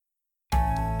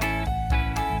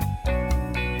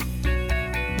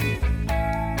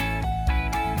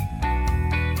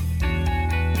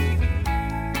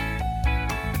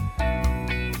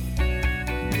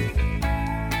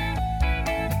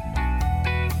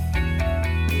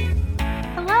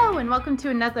and welcome to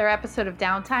another episode of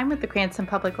Downtime with the Cranston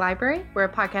Public Library. We're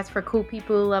a podcast for cool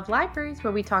people who love libraries,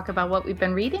 where we talk about what we've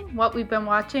been reading, what we've been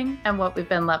watching, and what we've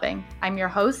been loving. I'm your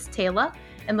host, Taylor,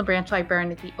 and the branch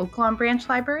librarian at the Oaklawn Branch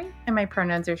Library, and my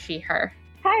pronouns are she, her.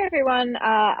 Hi, everyone.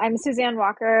 I'm Suzanne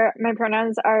Walker. My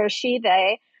pronouns are she,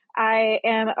 they. I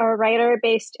am a writer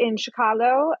based in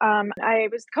Chicago. I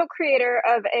was co-creator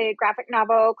of a graphic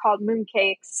novel called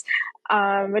Mooncakes,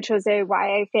 which was a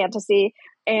YA fantasy.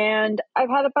 And I've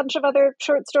had a bunch of other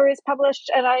short stories published,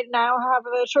 and I now have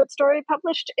a short story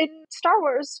published in Star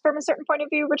Wars From a Certain Point of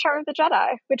View, Return of the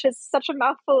Jedi, which is such a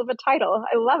mouthful of a title.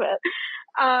 I love it.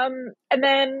 And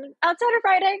then outside of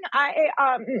writing,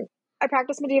 I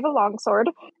practice medieval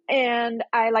longsword, and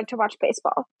I like to watch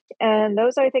baseball. And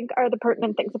those, I think, are the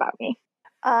pertinent things about me.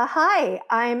 Hi,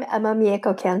 I'm Emma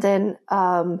Mieko Candon.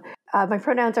 My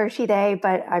pronouns are she, they,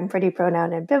 but I'm pretty pronoun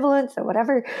ambivalent, so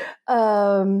whatever.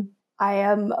 I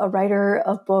am a writer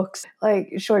of books.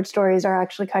 Like, short stories are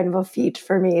actually kind of a feat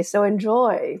for me, so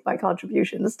enjoy my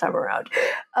contribution this time around.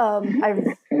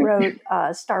 I wrote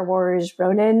Star Wars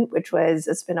Ronin, which was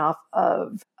a spinoff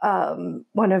of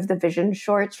one of the Vision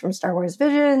shorts from Star Wars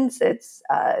Visions. It's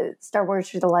Star Wars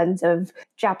through the lens of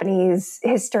Japanese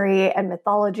history and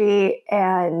mythology,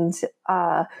 and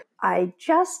I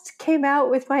just came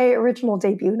out with my original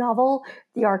debut novel,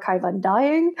 The Archive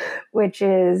Undying, which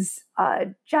is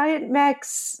giant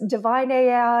mechs, divine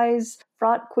AIs,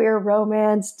 fraught queer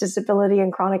romance, disability,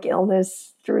 and chronic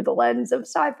illness through the lens of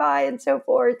sci-fi and so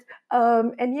forth.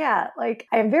 And yeah, like,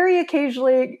 I am very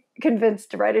occasionally convinced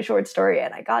to write a short story,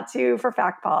 and I got to for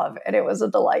FactPov, and it was a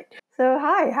delight. So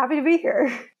hi, happy to be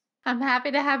here. I'm happy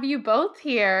to have you both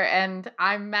here, and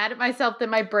I'm mad at myself that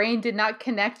my brain did not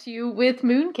connect you with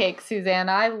Mooncake, Suzanne.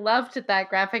 I loved that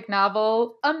graphic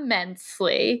novel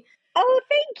immensely. Oh,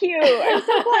 thank you. I'm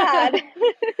so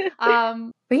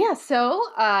glad. But yeah, so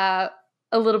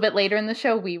a little bit later in the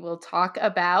show, we will talk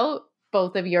about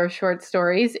both of your short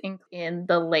stories in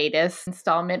the latest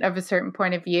installment of A Certain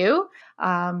Point of View.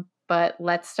 But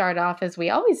let's start off, as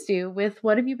we always do, with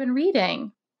what have you been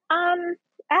reading?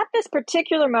 At this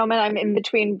particular moment, I'm in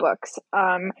between books.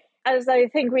 As I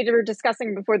think we were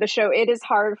discussing before the show, it is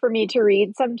hard for me to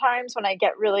read sometimes when I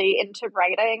get really into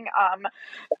writing,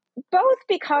 both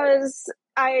because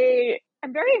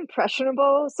I'm very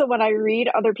impressionable. So when I read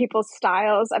other people's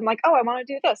styles, I'm like, oh, I want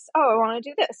to do this. Oh, I want to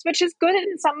do this, which is good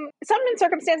in some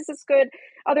circumstances. It's good.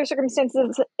 Other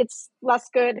circumstances, it's less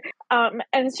good. And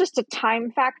it's just a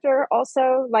time factor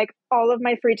also. Like, all of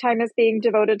my free time is being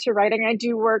devoted to writing. I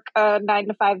do work a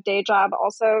 9-to-5 day job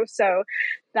also, so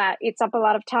that eats up a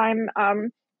lot of time.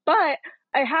 But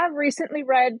I have recently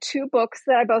read 2 books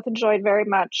that I both enjoyed very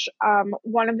much.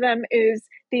 One of them is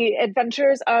The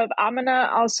Adventures of Amina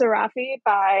al-Sarafi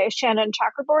by Shannon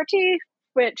Chakraborty,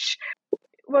 which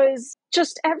was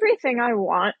just everything I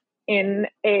want in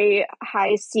a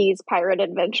high seas pirate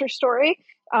adventure story.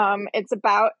 It's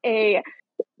about a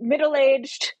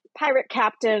middle-aged pirate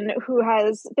captain who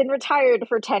has been retired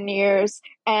for 10 years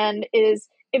and is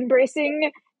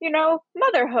embracing,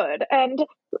 motherhood and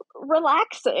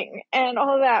relaxing and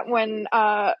all of that when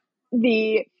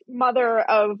the mother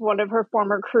of one of her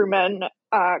former crewmen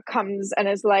comes and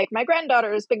is like, my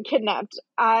granddaughter has been kidnapped.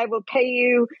 I will pay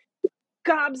you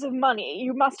gobs of money.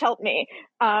 You must help me.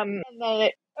 And then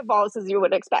it evolves as you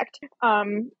would expect.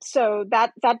 So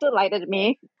that delighted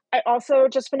me. I also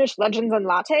just finished Legends and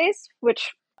Lattes,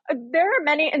 which there are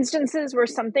many instances where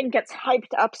something gets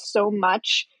hyped up so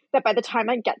much that by the time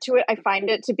I get to it, I find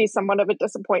it to be somewhat of a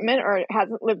disappointment, or it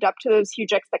hasn't lived up to those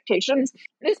huge expectations.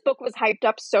 This book was hyped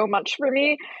up so much for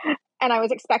me, and I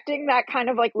was expecting that kind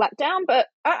of like letdown, but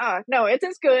no, it's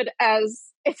as good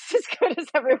as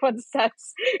everyone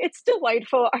says. It's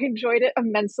delightful. I enjoyed it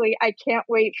immensely. I can't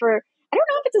wait for, I don't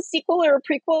know if it's a sequel or a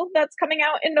prequel that's coming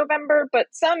out in November, but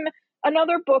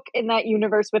another book in that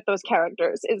universe with those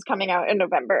characters is coming out in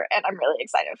November, and I'm really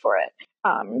excited for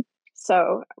it.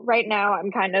 So right now I'm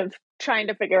kind of trying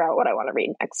to figure out what I want to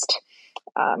read next.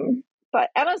 But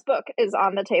Emma's book is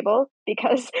on the table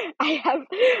because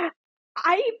I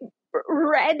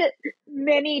read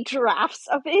many drafts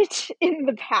of it in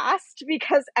the past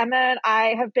because Emma and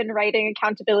I have been writing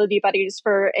accountability buddies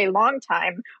for a long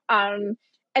time.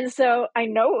 And so I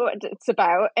know what it's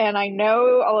about and I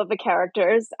know all of the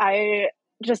characters. I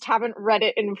just haven't read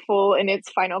it in full in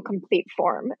its final complete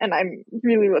form. And I'm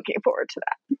really looking forward to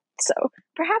that. So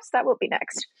perhaps that will be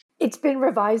next. It's been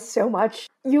revised so much,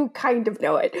 you kind of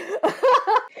know it.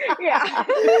 Yeah.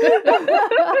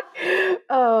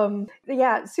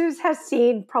 Yeah, Suze has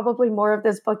seen probably more of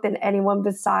this book than anyone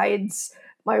besides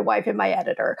my wife and my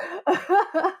editor.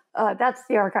 That's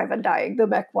The Archive Undying, the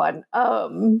mech one.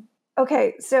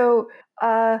 Okay, so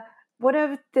one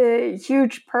of the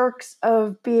huge perks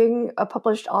of being a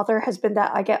published author has been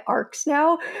that I get arcs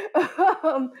now.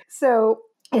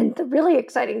 And the really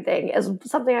exciting thing is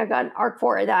something I got an arc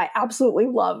for that I absolutely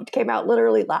loved. Came out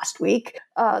literally last week.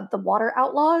 The Water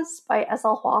Outlaws by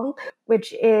S.L. Huang,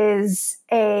 which is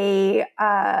as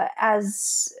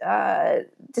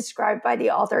described by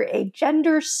the author, a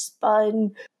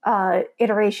gender-spun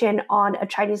iteration on a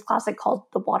Chinese classic called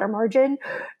The Water Margin.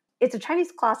 It's a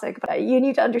Chinese classic, but you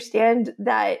need to understand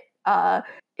that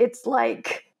it's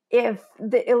like if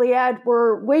the Iliad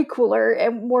were way cooler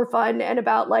and more fun and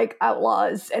about like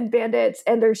outlaws and bandits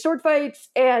and there's sword fights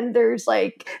and there's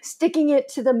like sticking it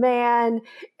to the man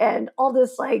and all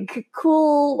this like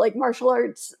cool like martial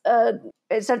arts,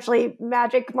 essentially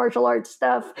magic martial arts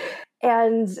stuff.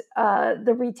 And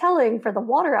the retelling for the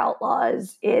Water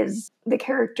Outlaws is the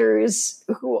characters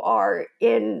who are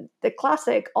in the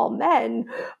classic, all men,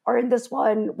 are in this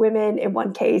one women, in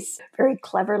one case, very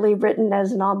cleverly written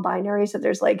as non-binary. So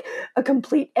there's like a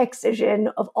complete excision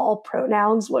of all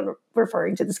pronouns when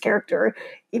referring to this character,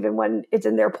 even when it's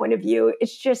in their point of view.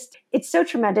 It's so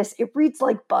tremendous. It reads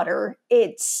like butter.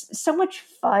 It's so much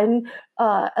fun.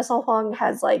 S.L. Huang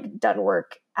has like done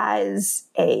work as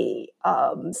a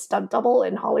stunt double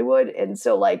in Hollywood, and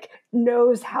so like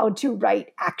knows how to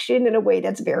write action in a way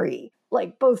that's very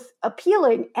like both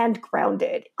appealing and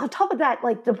grounded. On top of that,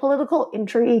 like the political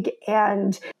intrigue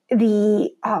and the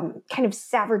kind of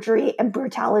savagery and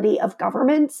brutality of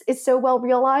governments is so well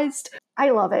realized. I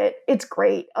love it. It's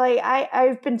great. Like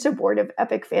I've been so bored of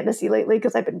epic fantasy lately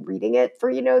because I've been reading it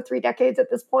for 3 decades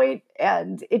at this point,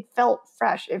 and it felt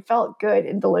fresh. It felt good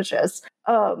and delicious.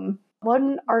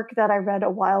 One arc that I read a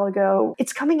while ago,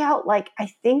 it's coming out like I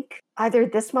think either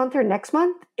this month or next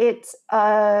month. It's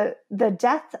The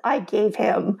Death I Gave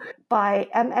Him by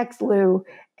M.X. Liu,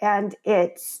 and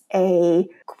it's a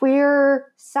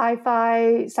queer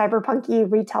sci-fi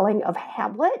cyberpunky retelling of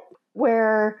Hamlet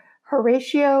where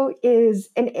Horatio is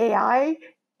an AI,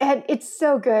 and it's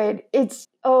so good.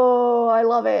 I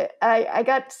love it. I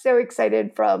got so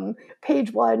excited from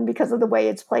page 1 because of the way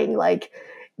it's playing like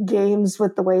games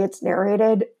with the way it's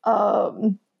narrated.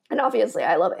 And obviously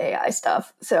I love AI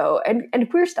stuff. So, and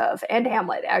queer stuff and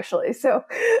Hamlet actually. So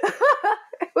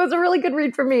it was a really good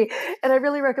read for me. And I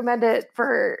really recommend it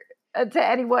to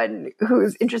anyone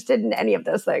who's interested in any of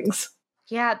those things.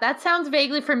 Yeah, that sounds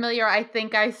vaguely familiar. I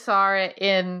think I saw it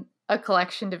in a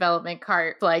collection development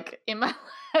cart, like in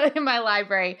my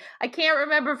library. I can't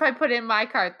remember if I put it in my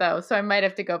cart though, so I might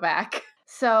have to go back.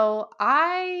 So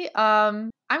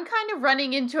I'm kind of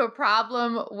running into a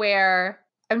problem where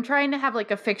I'm trying to have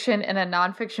like a fiction and a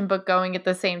nonfiction book going at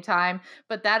the same time,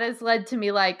 but that has led to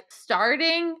me like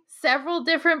starting several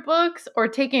different books or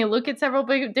taking a look at several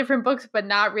different books, but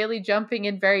not really jumping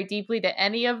in very deeply to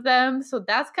any of them. So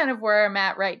that's kind of where I'm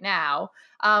at right now.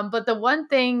 But the one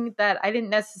thing that I didn't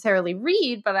necessarily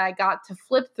read, but I got to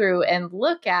flip through and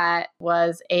look at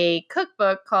was a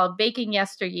cookbook called Baking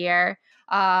Yesteryear.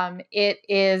 It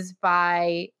is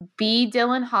by B.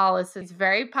 Dylan Hollis. It's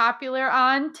very popular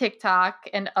on TikTok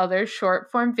and other short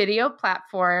form video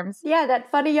platforms. Yeah, that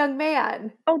funny young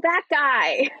man. Oh, that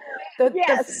guy.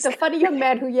 Yes. The funny young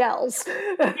man who yells.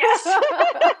 Yes.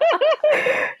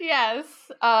 Yes.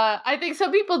 I think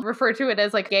some people refer to it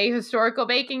as like gay historical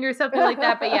baking or something like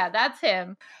that. But yeah, that's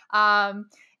him.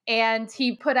 And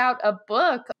he put out a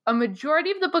book. A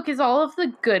majority of the book is all of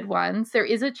the good ones. There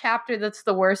is a chapter that's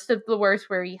the worst of the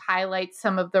worst where he highlights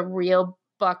some of the real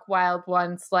buck wild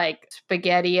ones like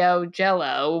Spaghetti-O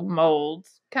Jello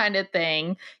molds kind of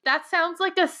thing. That sounds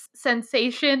like a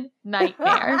sensation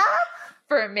nightmare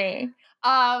for me.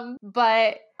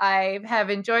 But I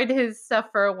have enjoyed his stuff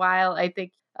for a while. I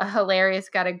think hilarious,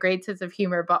 got a great sense of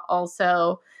humor, but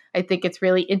also I think it's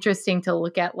really interesting to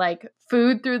look at like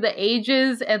food through the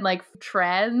ages and like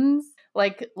trends,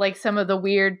 like some of the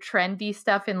weird trendy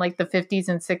stuff in like the 50s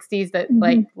and 60s that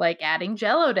like adding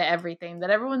Jello to everything that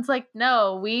everyone's like,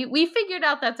 no, we figured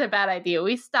out that's a bad idea.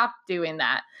 We stopped doing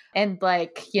that. And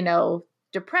like,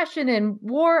 Depression and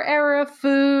war era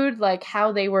food, like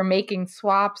how they were making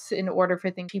swaps in order for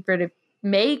things cheaper to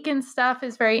make and stuff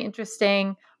is very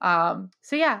interesting.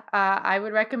 I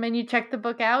would recommend you check the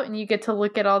book out and you get to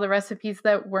look at all the recipes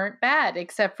that weren't bad,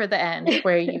 except for the end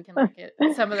where you can look at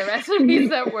some of the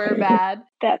recipes that were bad.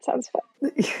 That sounds fun.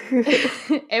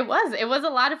 It was a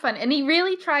lot of fun. And he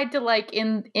really tried to like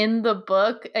in the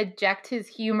book eject his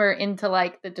humor into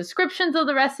like the descriptions of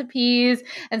the recipes,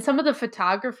 and some of the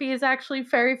photography is actually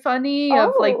very funny.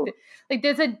 Of like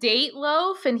there's a date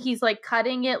loaf and he's like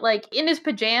cutting it like in his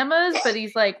pajamas, but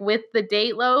he's like with the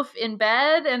date loaf in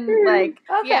bed. and like,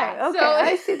 okay, so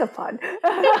I see the pun.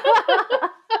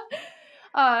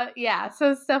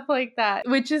 So stuff like that,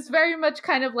 which is very much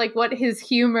kind of like what his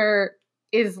humor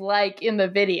is like in the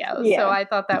videos. Yeah. So I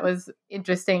thought that was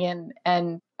interesting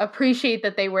and appreciate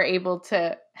that they were able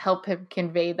to help him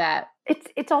convey that.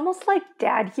 It's almost like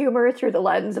dad humor through the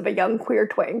lens of a young queer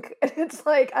twink. It's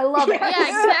like, I love it. Yeah,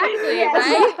 exactly,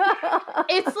 right?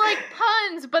 It's like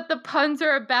puns, but the puns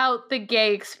are about the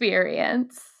gay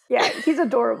experience. Yeah, he's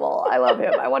adorable. I love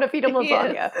him. I want to feed him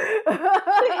lasagna.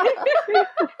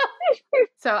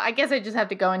 So I guess I just have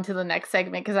to go into the next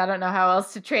segment because I don't know how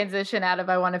else to transition out of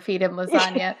I want to feed him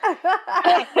lasagna.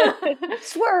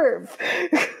 Swerve.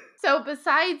 So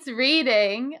besides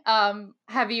reading,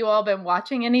 have you all been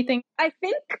watching anything? I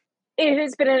think it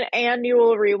has been an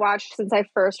annual rewatch since I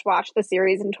first watched the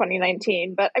series in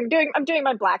 2019. But I'm doing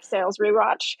my Black Sails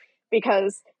rewatch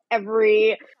because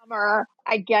every summer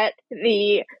I get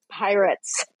the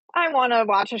pirates. I want to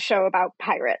watch a show about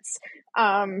pirates,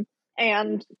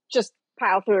 and just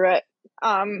pile through it.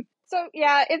 So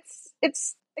yeah,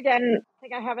 it's again,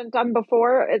 like I haven't done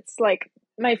before. It's like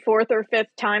my fourth or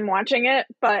fifth time watching it,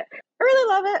 but I really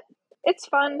love it. It's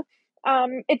fun.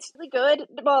 It's really good.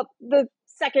 Well, the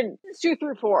second 2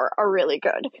 through 4 are really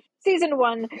good. Season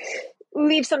 1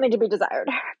 leaves something to be desired,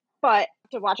 but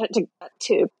to watch it to get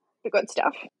to the good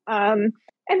stuff. And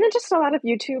then just a lot of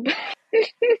YouTube.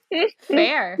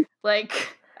 Fair. Like,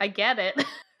 I get it.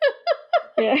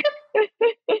 Yeah.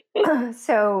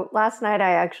 So last night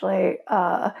I actually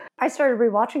I started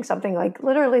rewatching something like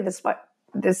literally this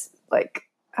like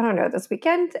I don't know, this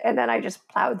weekend, and then I just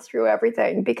plowed through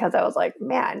everything because I was like,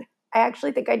 man, I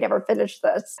actually think I never finished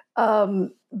this.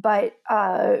 But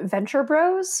Venture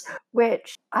Bros,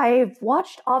 which I've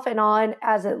watched off and on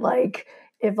as it like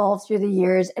evolved through the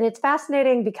years, and it's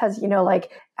fascinating because, you know,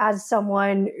 like as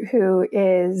someone who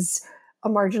is a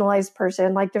marginalized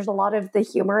person, like there's a lot of the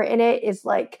humor in it is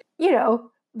like, you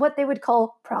know, what they would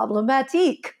call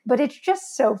problematique, but it's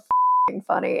just so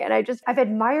funny. And I've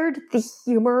admired the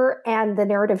humor and the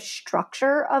narrative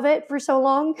structure of it for so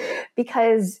long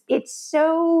because it's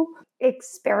so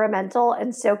experimental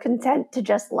and so content to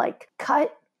just like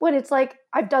cut when it's like,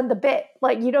 I've done the bit,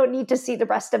 like you don't need to see the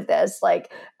rest of this.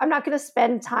 Like I'm not going to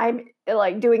spend time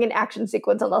like doing an action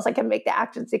sequence unless I can make the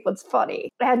action sequence funny.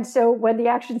 And so when the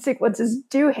action sequences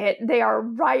do hit, they are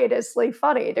riotously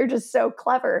funny. They're just so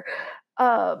clever.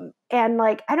 And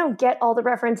like, I don't get all the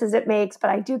references it makes,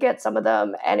 but I do get some of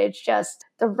them. And it's just,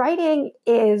 the writing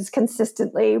is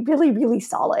consistently really, really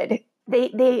solid.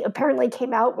 They apparently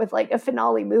came out with like a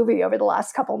finale movie over the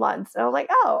last couple months. And I was like,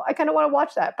 oh, I kind of want to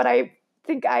watch that, but I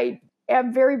think I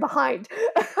am very behind.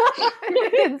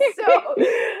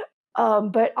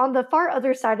 But on the far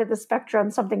other side of the spectrum,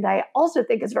 something that I also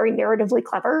think is very narratively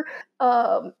clever,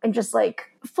 and just like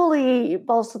fully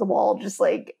balls to the wall, just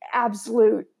like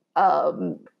absolute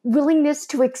willingness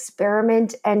to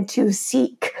experiment and to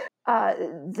seek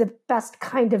the best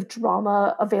kind of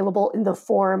drama available in the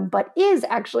form, but is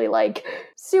actually like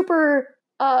super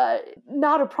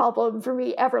not a problem for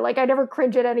me ever. Like I never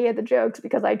cringe at any of the jokes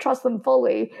because I trust them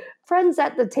fully. Friends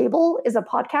at the Table is a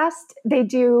podcast. They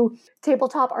do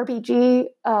tabletop RPG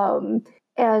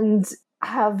and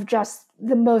have just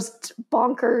the most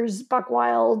bonkers, buck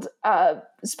wild,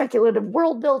 speculative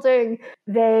world building.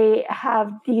 They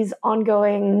have these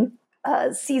ongoing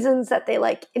seasons that they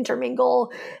like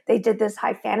intermingle. They did this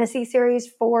high fantasy series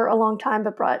for a long time,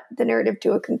 but brought the narrative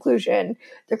to a conclusion.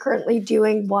 They're currently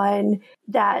doing one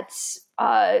that's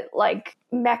like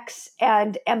mechs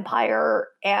and empire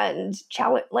and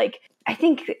challenge. Like I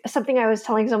think something I was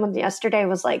telling someone yesterday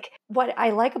was like, what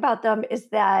I like about them is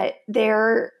that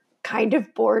they're kind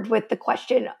of bored with the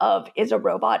question of, is a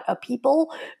robot a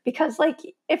people? Because like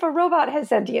if a robot has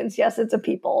sentience, yes, it's a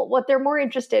people. What they're more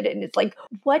interested in is like,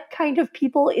 what kind of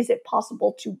people is it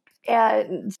possible to?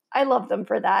 And I love them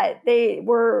for that. They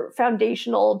were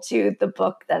foundational to the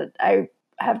book that I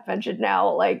have mentioned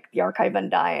now, like The Archive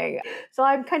Undying. So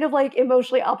I'm kind of like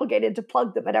emotionally obligated to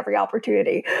plug them at every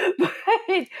opportunity. But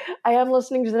I am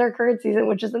listening to their current season,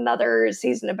 which is another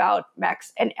season about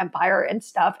mechs and empire and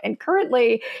stuff. And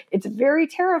currently it's very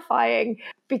terrifying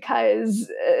because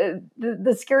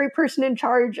the scary person in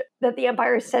charge that the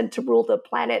empire sent to rule the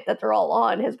planet that they're all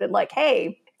on has been like,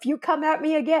 hey, if you come at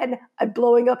me again, I'm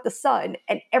blowing up the sun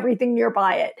and everything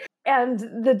nearby it. And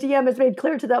the DM has made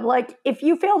clear to them, like, if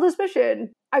you fail this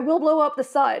mission, I will blow up the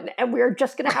sun and we're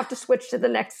just going to have to switch to the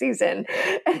next season.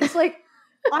 And it's like,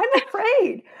 I'm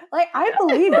afraid. Like, I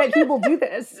believe that he will do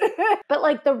this. But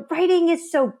like the writing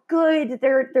is so good.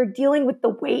 They're dealing with the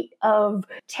weight of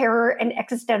terror and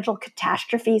existential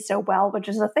catastrophe so well, which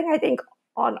is a thing I think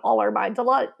on all our minds a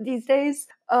lot these days.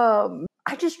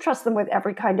 I just trust them with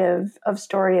every kind of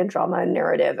story and drama and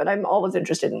narrative, and I'm always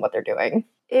interested in what they're doing.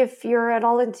 If you're at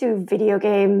all into video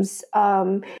games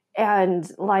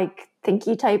and like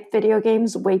thinky type video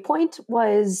games, Waypoint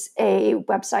was a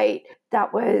website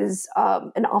that was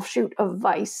an offshoot of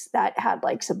Vice that had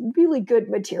like some really good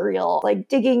material, like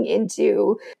digging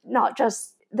into not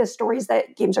just the stories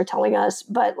that games are telling us,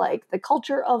 but like the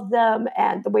culture of them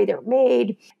and the way they're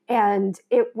made. And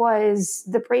it was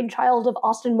the brainchild of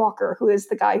Austin Walker, who is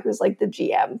the guy who's like the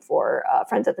GM for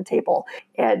Friends at the Table.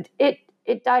 And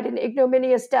it died an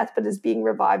ignominious death, but is being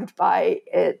revived by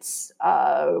its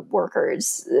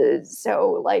workers.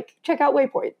 So like, check out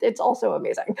Waypoint. It's also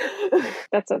amazing.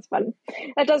 That sounds fun.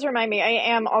 That does remind me,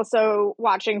 I am also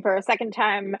watching for a second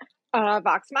time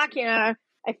Vox Machina.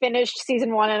 I finished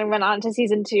season 1 and went on to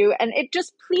season 2, and it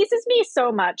just pleases me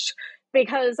so much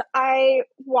because I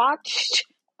watched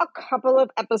a couple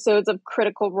of episodes of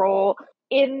Critical Role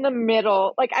in the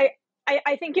middle. Like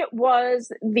I think it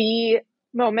was the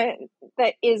moment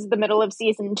that is the middle of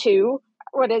season 2.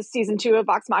 What is season 2 of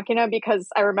Vox Machina? Because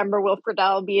I remember Will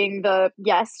Friedle being the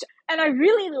guest, and I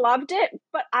really loved it,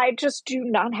 but I just do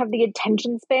not have the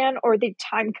attention span or the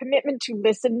time commitment to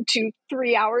listen to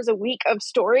 3 hours a week of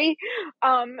story.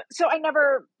 So I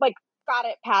never like got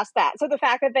it past that. So the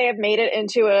fact that they have made it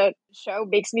into a show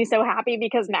makes me so happy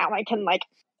because now I can like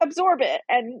absorb it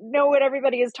and know what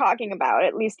everybody is talking about,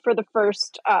 at least for the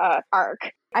first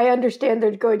arc. I understand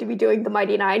they're going to be doing the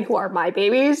Mighty Nine, who are my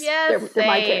babies. Yes, they're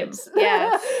my kids.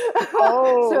 Yes.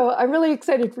 Oh. So I'm really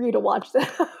excited for you to watch them.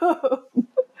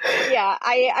 Yeah,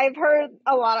 I've heard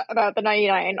a lot about the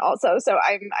 99 also, so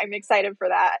I'm excited for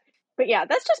that. But yeah,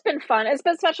 that's just been fun. It's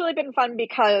especially been fun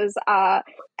because Emma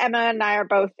and I are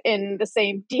both in the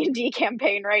same D&D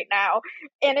campaign right now,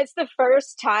 and it's the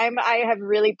first time I have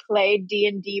really played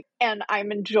D&D, and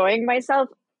I'm enjoying myself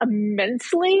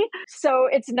immensely. So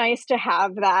it's nice to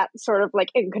have that sort of like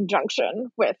in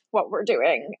conjunction with what we're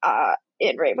doing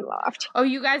in Ravenloft. Oh,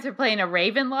 you guys are playing a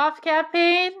Ravenloft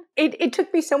campaign? It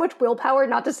took me so much willpower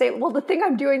not to say, well, the thing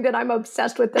I'm doing that I'm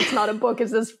obsessed with that's not a book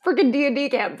is this freaking D&D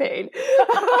campaign.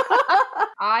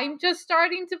 I'm just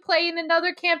starting to play in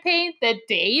another campaign that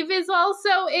Dave is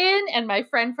also in, and my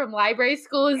friend from library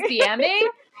school is DMing.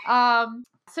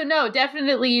 So no,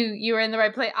 definitely you were in the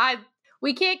right place.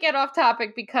 We can't get off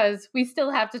topic because we still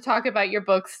have to talk about your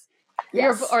books.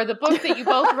 Yes. Or the book that you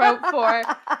both wrote for,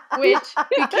 which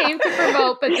we came to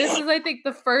promote. But this is, I think,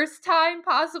 the first time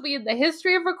possibly in the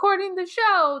history of recording the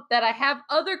show that I have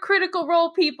other Critical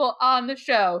Role people on the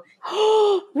show.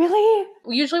 Really?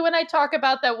 Usually when I talk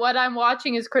about that what I'm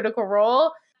watching is Critical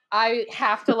Role, I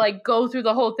have to like go through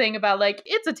the whole thing about like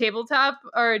it's a tabletop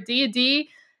or D&D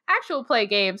actual play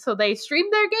game. So they stream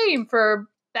their game for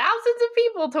thousands of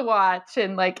people to watch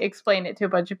and like explain it to a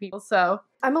bunch of people. So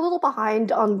I'm a little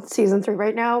behind on season 3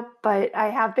 right now, but I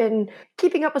have been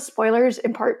keeping up with spoilers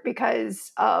in part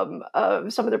because of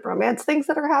some of the romance things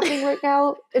that are happening right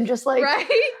now. And just like,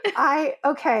 right?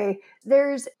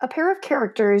 There's a pair of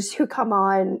characters who come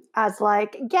on as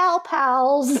like gal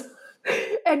pals.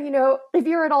 And, you know, if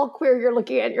you're at all queer, you're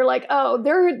looking at it, you're like, oh,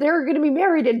 they're going to be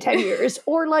married in 10 years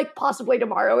or like possibly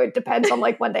tomorrow. It depends on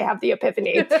like when they have the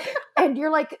epiphany. And you're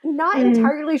like not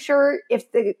entirely sure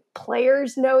if the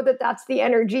players know that that's the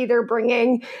energy they're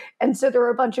bringing. And so there are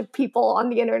a bunch of people on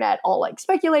the internet all like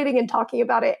speculating and talking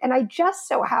about it. And I just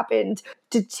so happened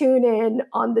to tune in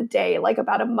on the day, like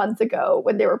about a month ago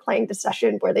when they were playing the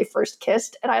session where they first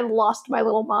kissed. And I lost my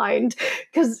little mind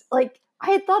because like, I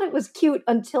had thought it was cute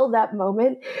until that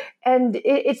moment. And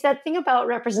it's that thing about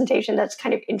representation that's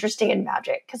kind of interesting in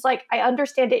magic. Because, like, I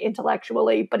understand it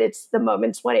intellectually, but it's the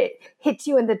moments when it hits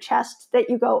you in the chest that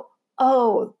you go,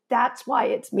 oh, that's why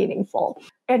it's meaningful.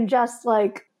 And just,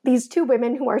 like, these two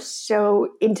women who are so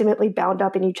intimately bound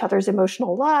up in each other's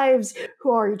emotional lives, who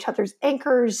are each other's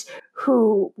anchors,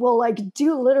 who will, like,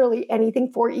 do literally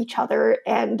anything for each other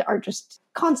and are just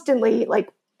constantly,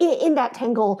 like, in that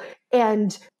tangle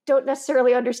and don't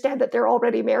necessarily understand that they're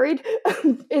already married.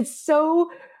 It's so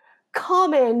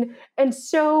common and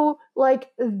so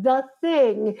like the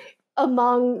thing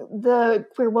among the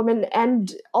queer women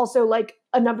and also like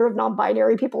a number of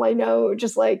non-binary people I know,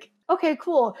 just like, okay,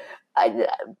 cool.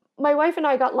 My wife and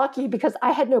I got lucky because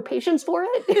I had no patience for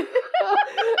it.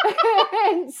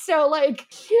 And so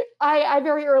like, I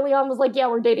very early on was like, yeah,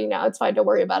 we're dating now. It's fine. Don't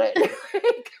worry about it.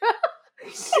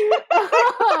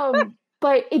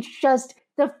 But it's just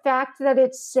the fact that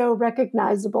it's so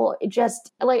recognizable. It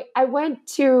just like I went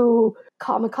to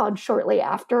Comic-Con shortly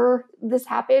after this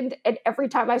happened, and every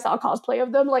time I saw cosplay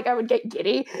of them, like, I would get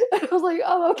giddy. And I was like,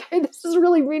 oh, okay, this is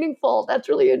really meaningful. That's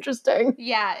really interesting.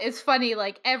 Yeah, it's funny.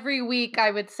 Like, every week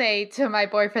I would say to my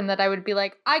boyfriend that I would be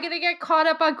like, I gotta get caught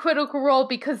up on Critical Role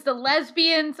because the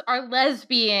lesbians are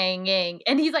lesbianing.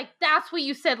 And he's like, that's what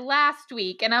you said last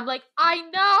week. And I'm like, I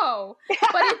know,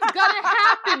 but it's gonna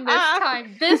happen this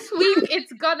time. This week,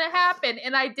 it's gonna happen.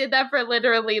 And I did that for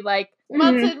literally like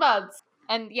months and months.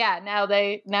 And yeah, now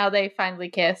they finally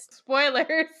kissed.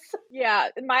 Spoilers. Yeah,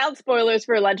 mild spoilers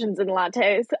for Legends and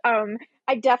Lattes.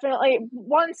 I definitely,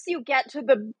 once you get to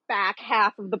the back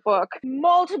half of the book,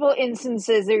 multiple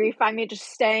instances where you find me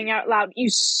just saying out loud, you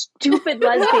stupid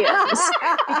lesbians.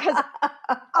 Because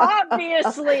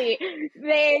obviously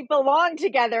they belong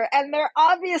together, and they're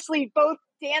obviously both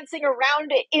dancing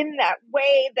around it in that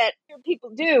way that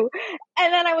people do.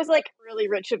 And then I was like, really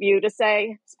rich of you to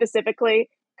say specifically,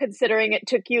 considering it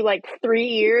took you like 3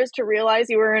 years to realize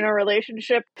you were in a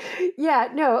relationship. Yeah,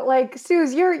 no, like,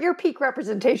 Suze, you're peak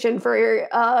representation for your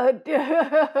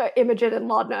Imogen and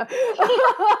Laudna.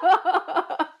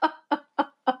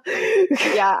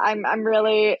 Yeah, I'm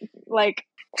really, like,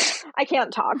 I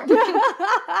can't talk.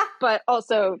 But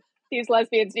also, these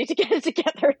lesbians need to get it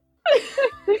together.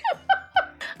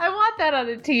 I want that on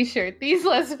a t-shirt. These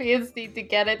lesbians need to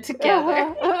get it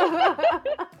together.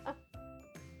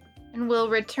 And we'll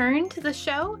return to the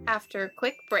show after a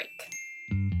quick break.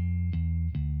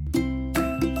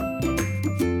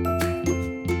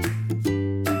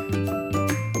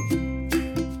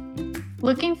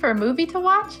 Looking for a movie to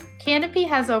watch? Kanopy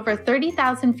has over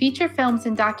 30,000 feature films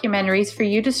and documentaries for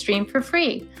you to stream for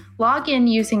free. Log in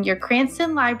using your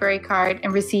Cranston Library card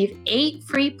and receive 8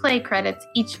 free play credits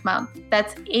each month.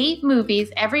 That's 8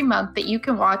 movies every month that you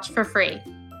can watch for free.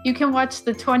 You can watch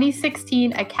the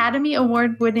 2016 Academy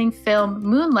Award-winning film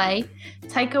Moonlight,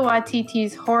 Taika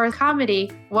Waititi's horror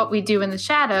comedy What We Do in the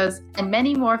Shadows, and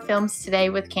many more films today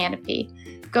with Kanopy.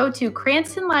 Go to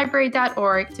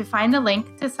cranstonlibrary.org to find the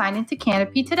link to sign into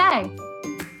Kanopy today.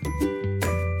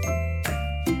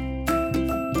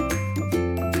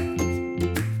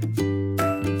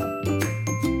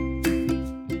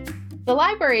 The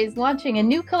library is launching a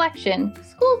new collection,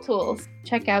 School Tools.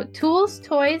 Check out tools,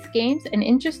 toys, games, and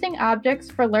interesting objects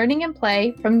for learning and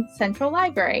play from Central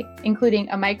Library, including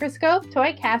a microscope,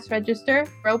 toy cash register,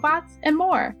 robots, and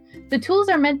more. The tools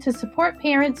are meant to support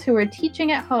parents who are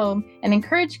teaching at home and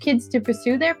encourage kids to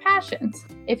pursue their passions.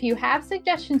 If you have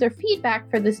suggestions or feedback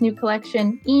for this new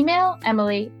collection, email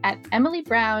Emily at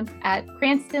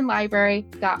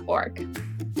emilybrown@cranstonlibrary.org.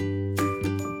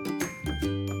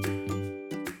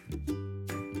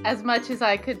 As much as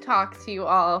I could talk to you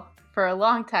all for a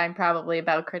long time probably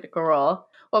about Critical Role,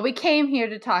 what we came here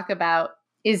to talk about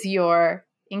is your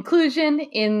inclusion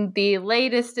in the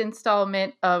latest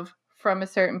installment of From a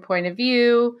Certain Point of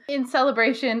View in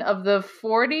celebration of the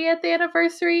 40th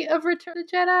anniversary of Return of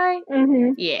the Jedi.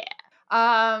 Mm-hmm. Yeah.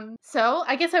 So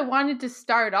I guess I wanted to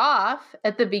start off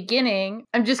at the beginning.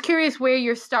 I'm just curious where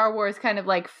your Star Wars kind of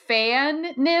like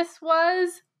fanness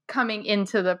was coming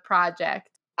into the project.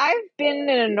 I've been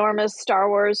an enormous Star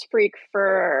Wars freak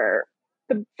for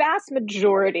the vast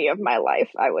majority of my life,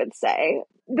 I would say.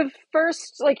 The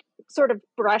first, like, sort of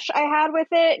brush I had with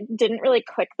it didn't really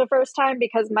click the first time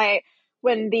because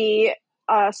when the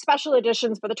special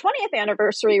editions for the 20th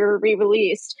anniversary were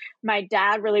re-released, my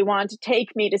dad really wanted to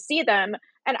take me to see them.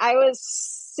 And I was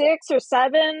 6 or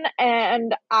 7,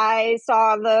 and I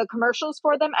saw the commercials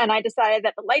for them, and I decided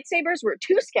that the lightsabers were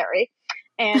too scary.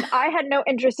 And I had no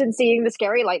interest in seeing the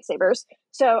scary lightsabers.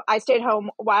 So I stayed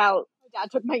home while my dad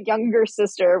took my younger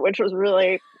sister, which was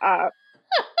really,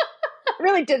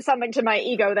 really did something to my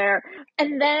ego there.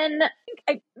 And then I think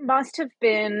it must have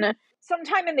been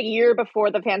sometime in the year before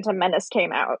The Phantom Menace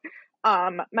came out.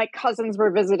 My cousins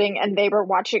were visiting and they were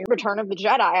watching Return of the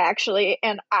Jedi, actually.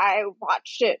 And I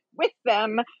watched it with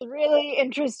them. Really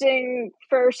interesting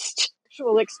first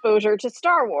actual exposure to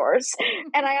Star Wars,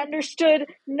 and I understood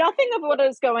nothing of what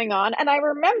was going on, and I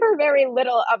remember very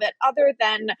little of it other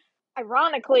than,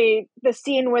 ironically, the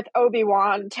scene with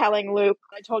Obi-Wan telling Luke,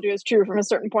 I told you it's true from a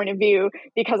certain point of view,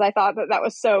 because I thought that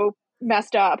was so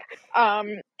messed up.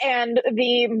 And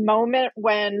the moment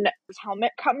when his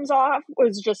helmet comes off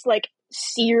was just like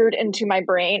seared into my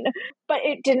brain, but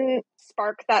it didn't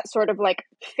spark that sort of like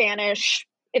fanish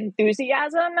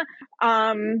enthusiasm.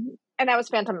 And that was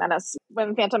Phantom Menace.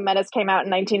 When Phantom Menace came out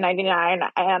in 1999,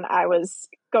 and I was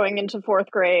going into 4th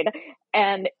grade,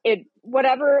 and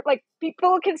whatever, like,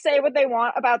 people can say what they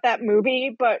want about that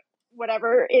movie, but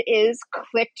whatever it is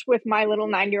clicked with my little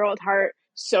 9-year-old heart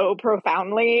so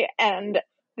profoundly. And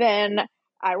then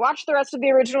I watched the rest of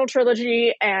the original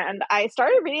trilogy, and I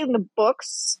started reading the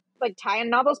books, like tie-in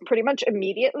novels, pretty much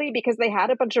immediately because they had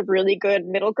a bunch of really good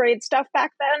middle grade stuff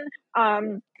back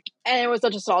then. And it was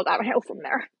just all downhill from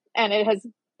there. And it has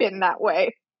been that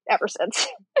way ever since.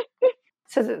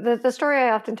 So the story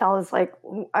I often tell is like,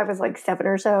 I was like 7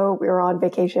 or so. We were on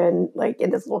vacation, like in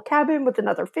this little cabin with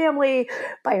another family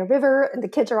by a river, and the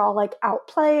kids are all like out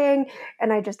playing.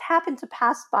 And I just happened to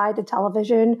pass by the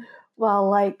television while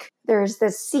like there's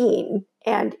this scene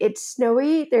and it's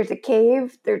snowy. There's a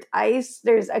cave, there's ice,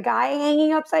 there's a guy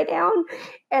hanging upside down,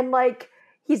 and like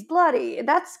he's bloody, and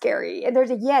that's scary. And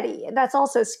there's a Yeti, and that's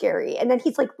also scary. And then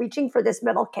he's like reaching for this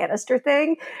metal canister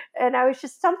thing. And I was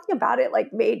just, something about it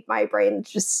like made my brain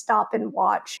just stop and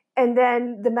watch. And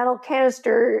then the metal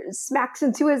canister smacks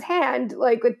into his hand,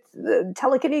 like with the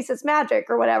telekinesis magic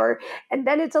or whatever. And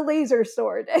then it's a laser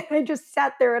sword. And I just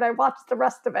sat there and I watched the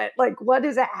rest of it. Like, what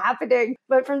is happening?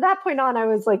 But from that point on, I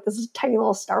was like, this is a tiny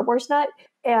little Star Wars nut.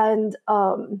 And,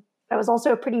 I was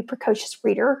also a pretty precocious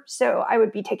reader, so I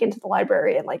would be taken to the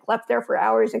library and like left there for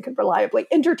hours and could reliably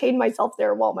entertain myself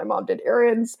there while my mom did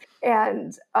errands.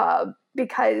 And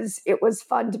because it was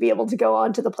fun to be able to go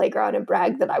onto the playground and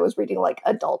brag that I was reading like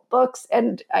adult books,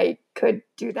 and I could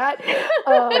do that,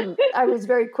 I was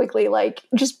very quickly like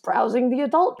just browsing the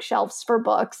adult shelves for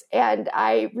books, and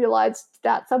I realized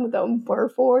that some of them were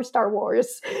for Star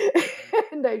Wars.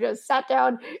 And I just sat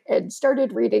down and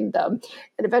started reading them.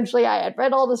 And eventually I had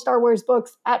read all the Star Wars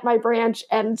books at my branch.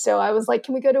 And so I was like,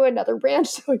 can we go to another branch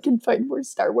so I can find more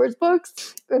Star Wars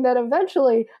books? And then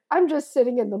eventually I'm just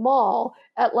sitting in the mall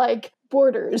at like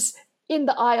Borders in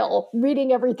the aisle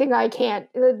reading everything I can.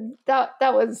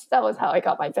 That was how I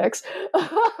got my fix.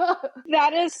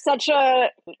 That is such a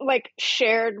like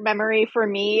shared memory for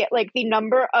me. Like the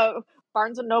number of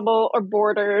Barnes and Noble or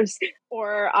Borders,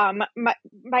 or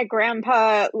my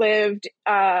grandpa lived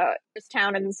this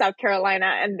town in South Carolina,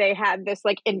 and they had this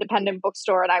like independent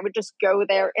bookstore, and I would just go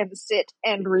there and sit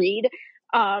and read,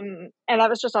 and that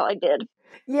was just all I did.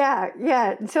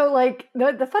 Yeah. So like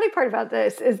the funny part about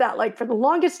this is that like for the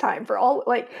longest time, for all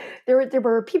like there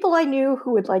were people I knew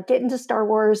who would like get into Star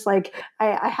Wars. Like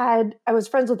I was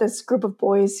friends with this group of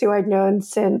boys who I'd known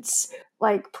since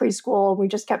like preschool. We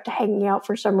just kept hanging out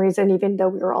for some reason, even though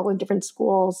we were all in different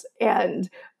schools. And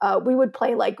we would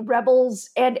play like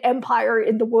Rebels and Empire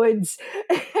in the woods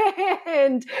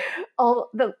and all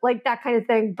the like that kind of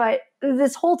thing. But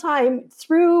this whole time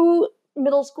through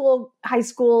middle school, high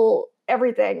school,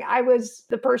 everything, I was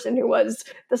the person who was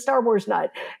the Star Wars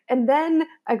nut. And then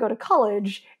I go to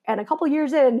college, and a couple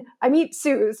years in, I meet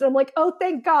Suze, and I'm like, oh,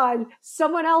 thank God,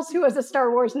 someone else who is a Star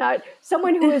Wars nut,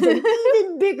 someone who is an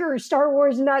even bigger Star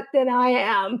Wars nut than I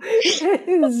am.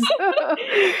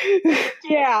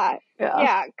 Yeah.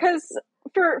 Because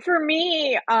for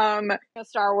me, a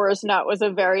Star Wars nut was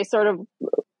a very sort of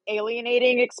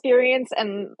alienating experience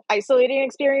and isolating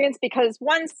experience, because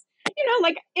once,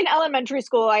 like in elementary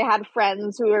school, I had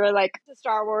friends who were like to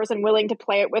Star Wars and willing to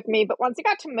play it with me. But once you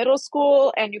got to middle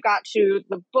school and you got to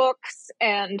the books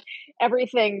and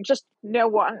everything, just no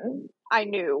one I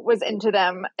knew was into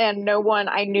them, and no one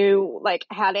I knew like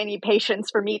had any patience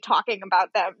for me talking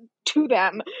about them to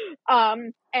them.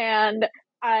 And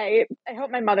I hope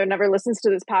my mother never listens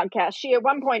to this podcast. She at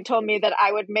one point told me that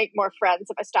I would make more friends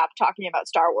if I stopped talking about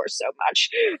Star Wars so much.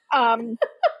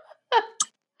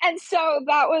 And so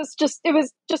it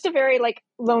was just a very like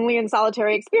lonely and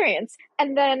solitary experience.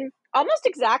 And then almost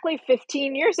exactly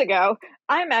 15 years ago,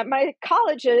 I'm at my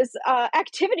college's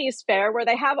activities fair where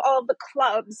they have all of the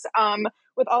clubs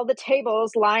with all the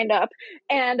tables lined up.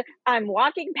 And I'm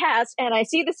walking past and I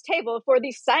see this table for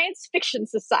the Science Fiction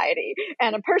Society.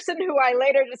 And a person who I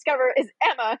later discover is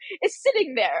Emma is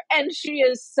sitting there. And she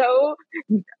is so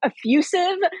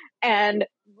effusive and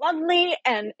lovely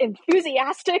and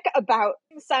enthusiastic about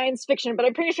science fiction. But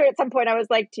I'm pretty sure at some point I was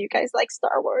like, do you guys like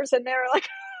Star Wars? And they were like,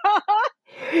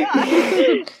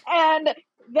 yeah. And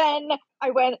then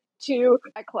I went to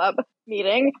a club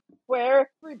meeting where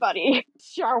everybody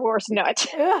Star Wars nut.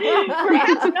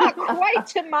 Perhaps not quite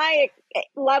to my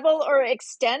level or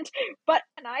extent, but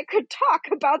and I could talk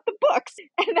about the books,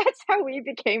 and that's how we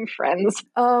became friends.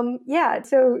 Yeah.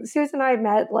 So Suze and I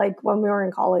met like when we were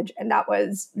in college, and that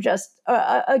was just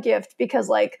a gift, because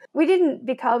like we didn't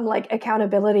become like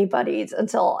accountability buddies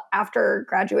until after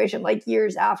graduation, like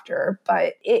years after.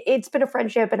 But it's been a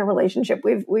friendship and a relationship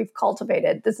we've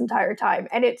cultivated this entire time,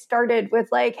 and it started with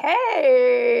like,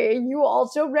 hey, you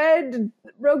also read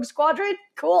Rogue Squadron?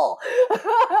 Cool.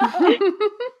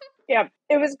 Yeah,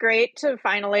 it was great to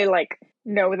finally like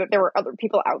know that there were other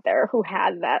people out there who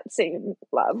had that same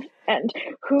love and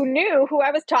who knew who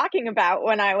I was talking about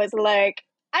when I was like,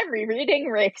 I'm rereading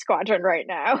Wraith Squadron right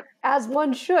now. As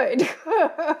one should.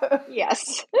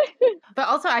 Yes. But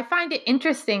also, I find it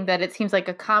interesting that it seems like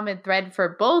a common thread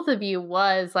for both of you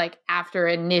was like after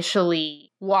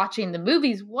initially watching the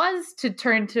movies was to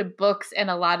turn to books and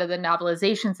a lot of the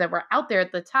novelizations that were out there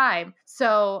at the time.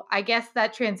 So I guess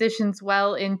that transitions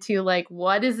well into like,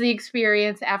 what is the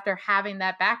experience after having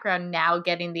that background now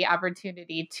getting the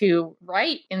opportunity to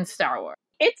write in Star Wars?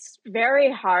 It's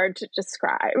very hard to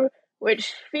describe,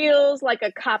 which feels like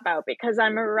a cop-out because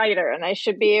I'm a writer and I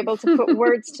should be able to put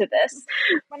words to this.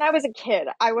 When I was a kid,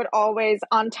 I would always,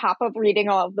 on top of reading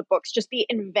all of the books, just be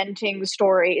inventing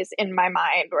stories in my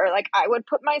mind where like I would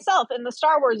put myself in the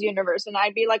Star Wars universe and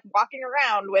I'd be like walking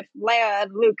around with Leia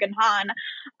and Luke and Han.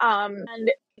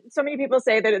 And so many people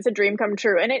say that it's a dream come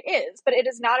true, and it is, but it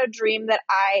is not a dream that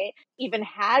I even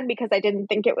had because I didn't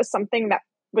think it was something that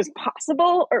was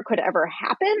possible or could ever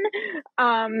happen.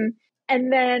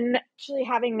 And then actually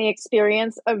having the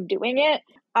experience of doing it,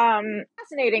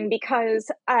 fascinating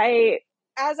because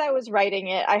as I was writing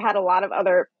it, I had a lot of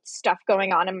other stuff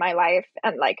going on in my life.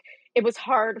 And like, it was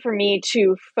hard for me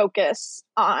to focus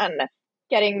on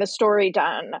getting the story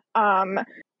done.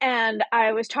 And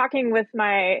I was talking with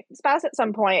my spouse at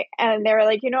some point and they were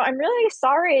like, I'm really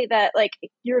sorry that like,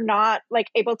 you're not like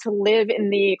able to live in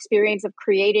the experience of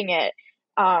creating it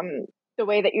the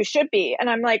way that you should be. And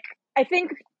I'm like, I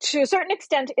think to a certain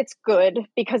extent it's good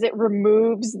because it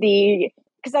removes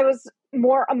because I was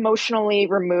more emotionally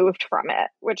removed from it,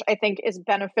 which I think is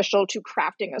beneficial to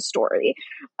crafting a story.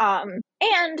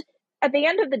 And at the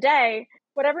end of the day,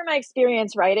 whatever my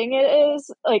experience writing it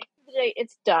is, like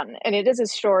it's done. And it is a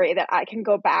story that I can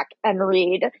go back and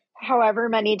read however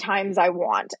many times I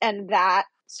want. And that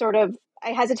sort of,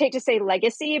 I hesitate to say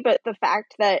legacy, but the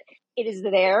fact that it is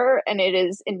there and it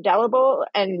is indelible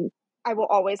and I will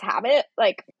always have it,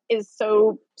 like, is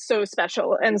so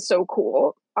special and so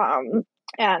cool.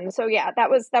 And so, yeah, that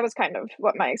was kind of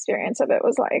what my experience of it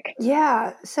was like.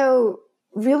 Yeah. So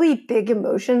really big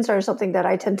emotions are something that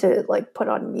I tend to like put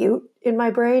on mute in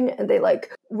my brain, and they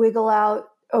like wiggle out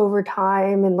over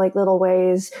time in like little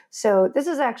ways. So this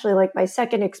is actually like my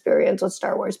second experience with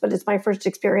Star Wars, but it's my first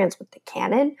experience with the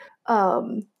canon.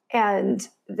 And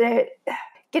that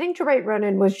getting to write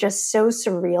Ronan was just so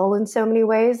surreal in so many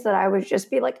ways that I would just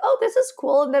be like, oh, this is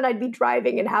cool. And then I'd be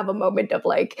driving and have a moment of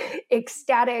like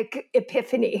ecstatic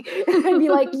epiphany and be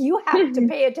like, you have to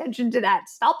pay attention to that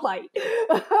stoplight.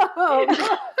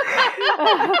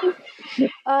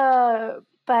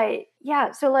 But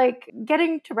yeah, so like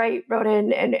getting to write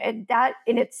Ronan and that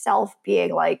in itself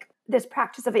being like this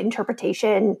practice of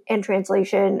interpretation and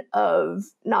translation of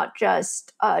not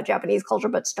just Japanese culture,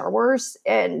 but Star Wars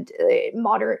and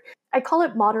I call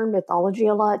it modern mythology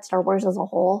a lot, Star Wars as a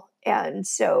whole. And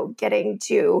so getting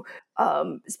to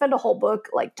spend a whole book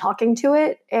like talking to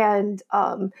it and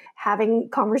having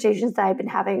conversations that I've been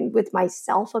having with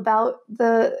myself about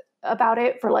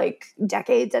it for like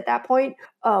decades at that point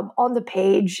on the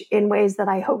page in ways that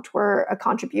I hoped were a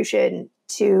contribution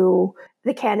to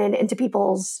the canon and to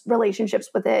people's relationships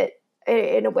with it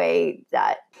in a way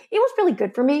that it was really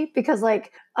good for me because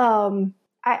like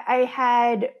I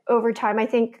had over time, I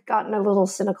think, gotten a little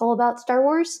cynical about Star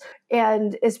Wars,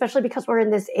 and especially because we're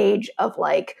in this age of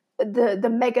like the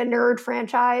mega nerd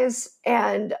franchise,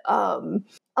 and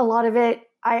a lot of it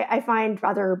I find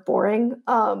rather boring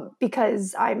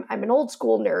because I'm an old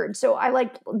school nerd, so I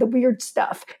like the weird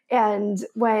stuff. And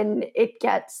when it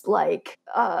gets like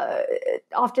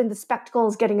often the spectacle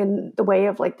is getting in the way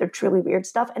of like the truly weird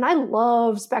stuff, and I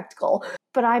love spectacle,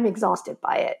 but I'm exhausted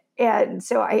by it. And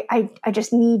so I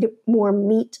just need more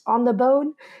meat on the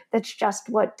bone. That's just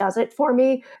what does it for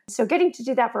me. So getting to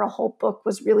do that for a whole book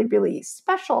was really, really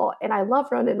special. And I love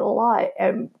Ronan a lot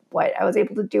and what I was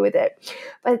able to do with it.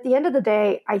 But at the end of the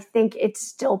day, I think it's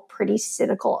still pretty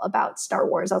cynical about Star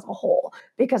Wars as a whole,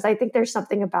 because I think there's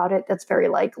something about it that's very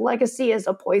like legacy is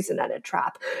a poison and a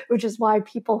trap, which is why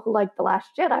people who like The Last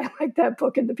Jedi like that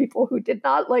book and the people who did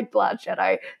not like The Last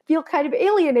Jedi feel kind of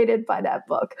alienated by that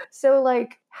book. So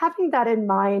like having that in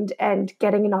mind and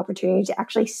getting an opportunity to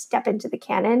actually step into the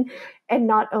canon and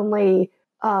not only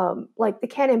like the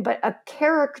canon, but a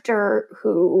character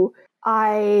who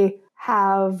I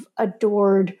have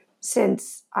adored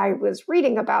since I was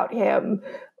reading about him,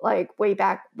 like way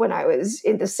back when I was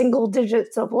in the single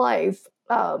digits of life.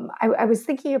 I was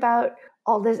thinking about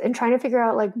all this and trying to figure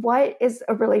out like what is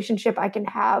a relationship I can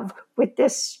have with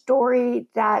this story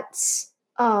that's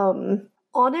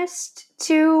honest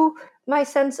to my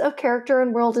sense of character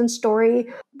and world and story,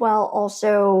 while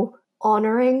also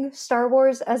honoring Star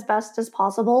Wars as best as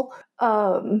possible.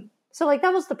 So like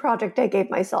that was the project I gave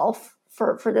myself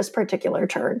for this particular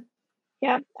turn.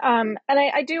 Yeah. And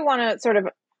I do want to sort of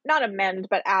not amend,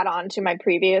 but add on to my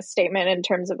previous statement in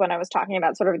terms of when I was talking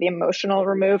about sort of the emotional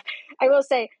remove. I will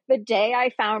say the day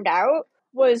I found out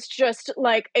was just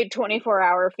like a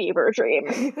 24-hour fever dream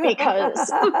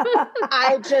because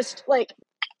I just like,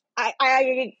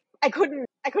 I couldn't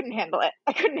handle it.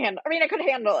 I could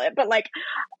handle it, but like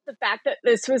the fact that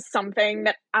this was something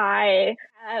that I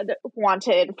had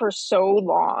wanted for so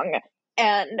long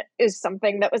and is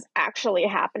something that was actually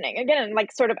happening. Again,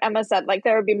 like sort of Emma said, like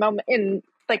there would be moments in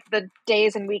like the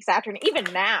days and weeks after, and even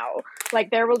now, like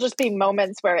there will just be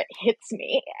moments where it hits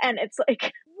me and it's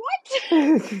like, what?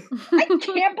 I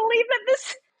can't believe that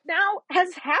this now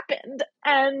has happened.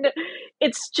 And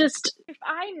it's just, if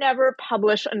I never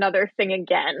publish another thing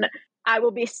again, I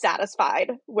will be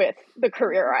satisfied with the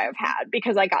career I have had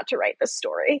because I got to write this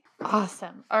story.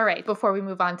 Awesome. All right. Before we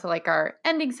move on to like our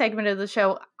ending segment of the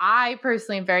show, I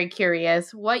personally am very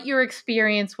curious what your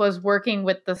experience was working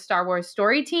with the Star Wars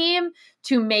story team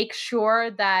to make sure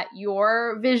that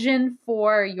your vision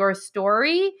for your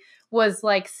story was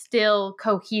like still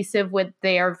cohesive with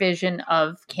their vision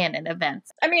of canon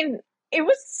events. I mean, it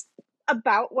was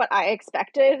about what I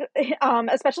expected,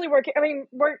 especially working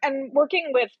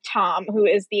with Tom, who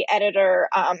is the editor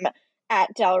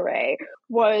at Del Rey,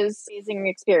 was an amazing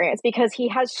experience because he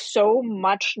has so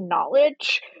much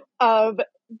knowledge of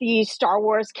the Star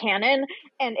Wars canon.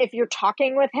 And if you're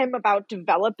talking with him about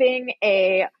developing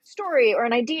a story or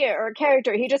an idea or a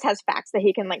character, he just has facts that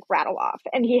he can like rattle off.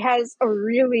 And he has a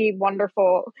really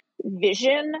wonderful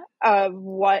vision of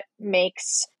what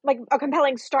makes like a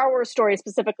compelling Star Wars story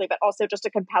specifically, but also just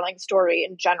a compelling story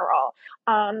in general.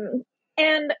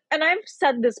 And I've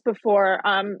said this before,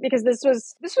 because this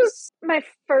was my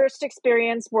first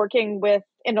experience working with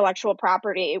intellectual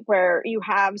property, where you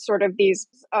have sort of these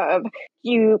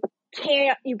you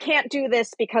can't do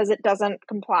this because it doesn't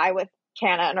comply with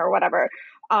canon or whatever.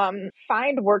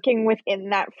 Find working within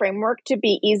that framework to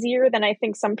be easier than I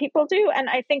think some people do, and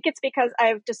I think it's because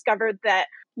I've discovered that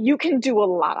you can do a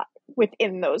lot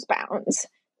within those bounds.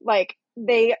 Like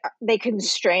they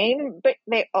constrain, but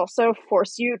they also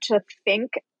force you to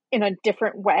think in a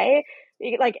different way.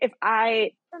 Like if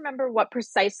I remember what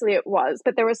precisely it was,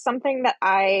 but there was something that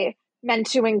I meant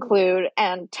to include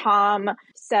and Tom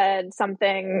said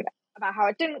something about how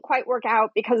it didn't quite work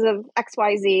out because of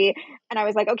XYZ. And I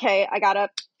was like, okay, I gotta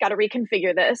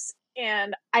reconfigure this.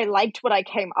 And I liked what I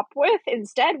came up with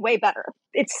instead way better.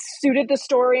 It suited the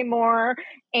story more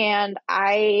and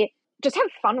I just had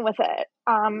fun with it.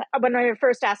 When I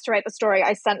first asked to write the story,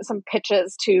 I sent some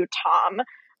pitches to Tom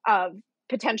of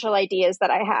potential ideas that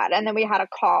I had. And then we had a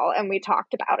call and we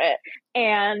talked about it.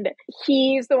 And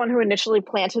he's the one who initially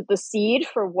planted the seed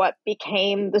for what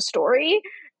became the story.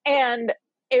 And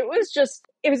it was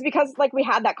because like we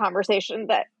had that conversation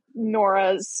that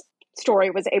Nora's story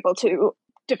was able to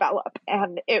develop.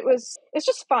 And it's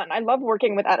just fun. I love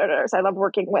working with editors. I love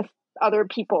working with other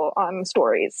people on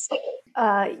stories.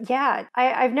 Yeah,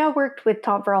 I've now worked with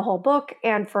Tom for a whole book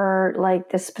and for like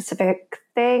this specific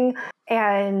thing.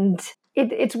 And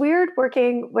it's weird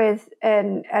working with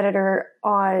an editor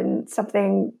on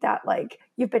something that like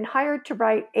you've been hired to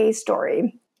write a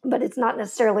story, but it's not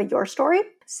necessarily your story.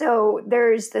 So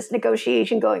there's this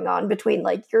negotiation going on between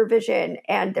like your vision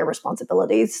and their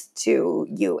responsibilities to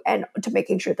you and to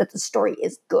making sure that the story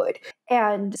is good.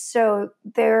 And so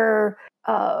they're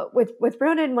with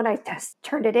Ronan, when I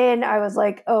turned it in, I was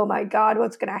like, oh my God,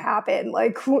 what's going to happen?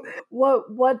 Like,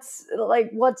 what's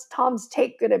Tom's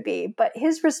take going to be? But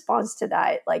his response to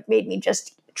that, like, made me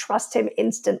just trust him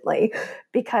instantly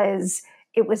because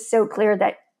it was so clear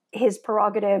that his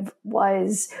prerogative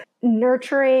was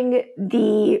nurturing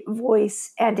the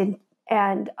voice and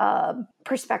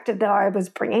perspective that I was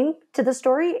bringing to the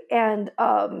story. And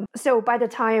so by the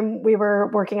time we were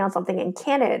working on something in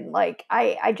canon, like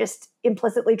I just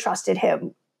implicitly trusted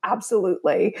him.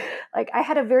 Absolutely. Like I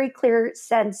had a very clear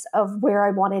sense of where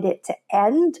I wanted it to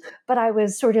end, but I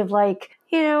was sort of like,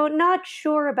 not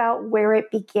sure about where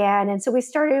it began. And so we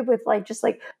started with just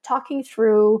talking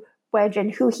through Wedge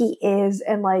and who he is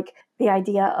and like the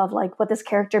idea of like what this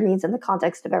character means in the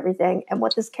context of everything and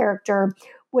what this character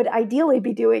would ideally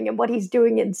be doing and what he's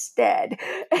doing instead.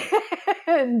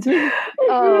 And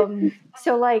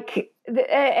so like,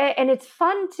 and it's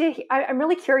fun to, I'm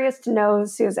really curious to know,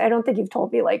 Suze, I don't think you've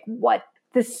told me like what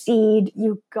the seed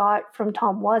you got from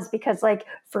Tom was, because like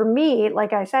for me,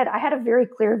 like I said, I had a very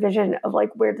clear vision of like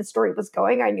where the story was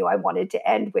going. I knew I wanted to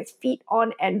end with feet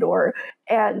on Endor,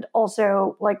 and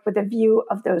also like with a view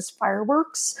of those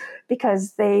fireworks,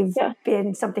 because they've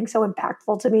been something so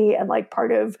impactful to me and like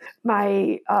part of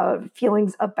my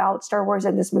feelings about Star Wars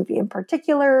and this movie in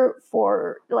particular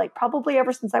for like probably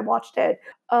ever since I watched it.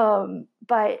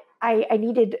 But I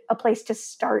needed a place to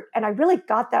start. And I really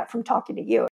got that from talking to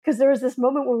you, because there was this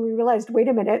moment when we realized, wait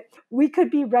a minute, we could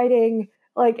be writing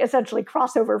like essentially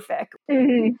crossover fic.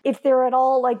 Mm-hmm. If they're at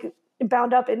all like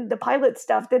bound up in the pilot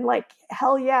stuff, then like,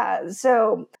 hell yeah.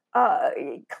 So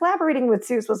collaborating with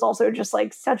Seuss was also just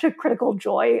like such a critical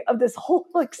joy of this whole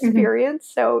experience.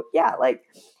 Mm-hmm. So yeah, like,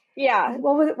 yeah.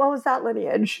 What was that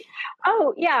lineage?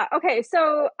 Oh, yeah. Okay.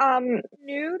 So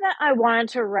knew that I wanted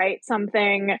to write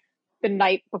something the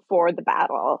night before the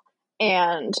battle,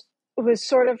 and was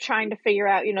sort of trying to figure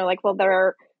out, you know, like, well, there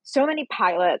are so many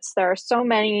pilots, there are so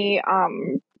many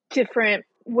different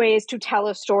ways to tell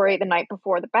a story the night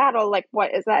before the battle. Like,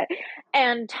 what is that?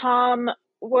 And Tom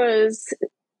was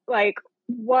like,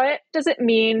 what does it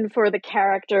mean for the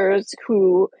characters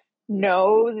who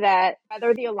know that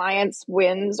whether the Alliance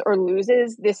wins or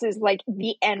loses, this is like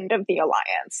the end of the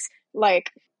Alliance?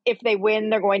 Like, if they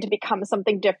win, they're going to become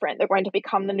something different. They're going to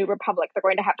become the New Republic. They're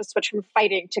going to have to switch from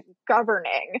fighting to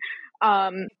governing.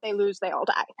 If they lose, they all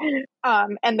die.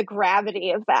 And the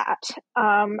gravity of that.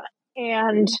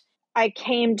 And I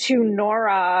came to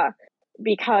Nora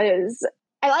because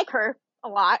I like her a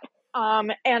lot.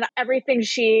 And everything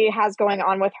she has going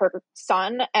on with her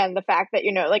son, and the fact that,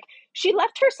 you know, like, she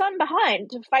left her son behind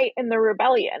to fight in the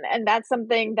rebellion. And that's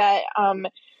something that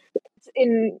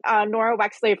in Nora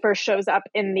Wexley first shows up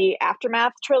in the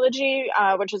Aftermath trilogy,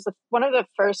 which is one of the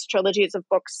first trilogies of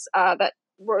books that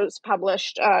was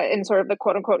published in sort of the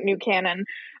quote-unquote new canon.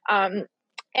 And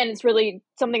it's really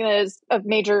something that is a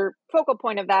major focal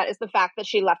point of that is the fact that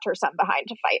she left her son behind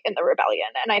to fight in the rebellion.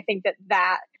 And I think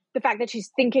that the fact that she's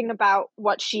thinking about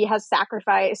what she has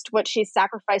sacrificed, what she's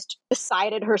sacrificed,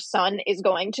 decided her son is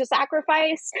going to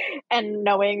sacrifice, and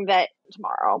knowing that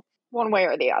tomorrow, one way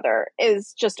or the other,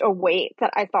 is just a weight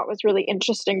that I thought was really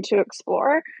interesting to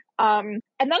explore. And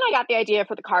then I got the idea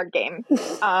for the card game,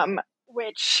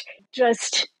 which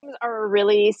just are a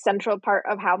really central part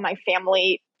of how my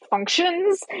family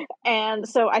functions. And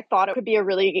so I thought it could be a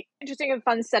really interesting and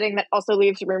fun setting that also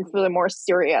leaves room for the more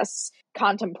serious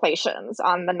contemplations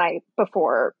on the night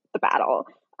before the battle.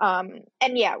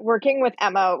 And yeah, working with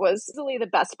Emma was really the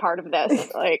best part of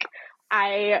this. Like,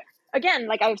 again,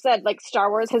 like I've said, like, Star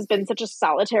Wars has been such a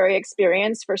solitary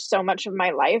experience for so much of my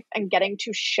life, and getting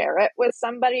to share it with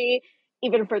somebody,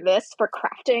 even for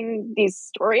crafting these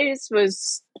stories,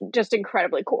 was just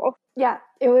incredibly cool. Yeah,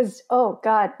 it was, oh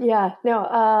God, yeah.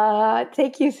 No,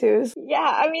 thank you, Seuss. Yeah,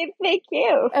 I mean, thank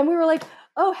you. And we were like,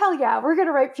 oh, hell yeah, we're going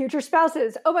to write future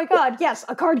spouses. Oh my God, yes,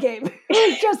 a card game.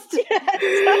 It was just,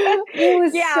 it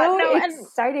was so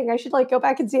exciting. I should like go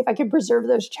back and see if I can preserve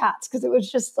those chats, because it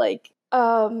was just like,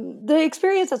 the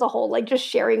experience as a whole, like just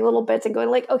sharing little bits and going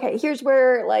like, okay, here's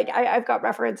where like I've got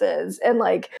references, and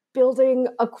like building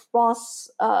across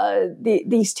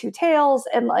these two tales,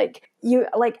 and like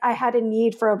I had a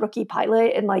need for a rookie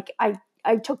pilot, and like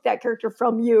I took that character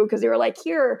from you because they were like,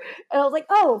 here, and I was like,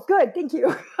 oh, good, thank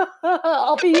you.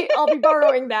 I'll be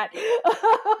borrowing that.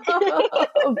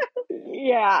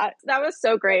 Yeah, that was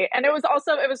so great. And it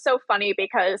was so funny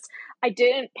because I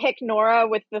didn't pick Nora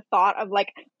with the thought of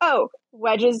like, oh,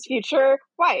 Wedge's future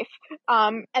wife.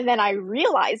 And then I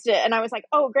realized it, and I was like,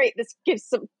 oh, great, this gives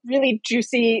some really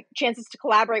juicy chances to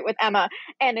collaborate with Emma.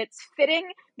 And it's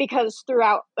fitting because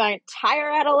throughout my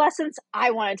entire adolescence,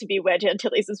 I wanted to be Wedge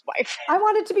Antilles' wife. I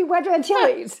wanted to be Wedge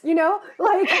Antilles, you know?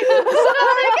 Like, we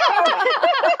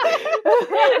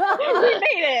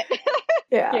made it.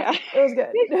 Yeah, it was good.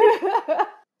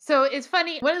 So it's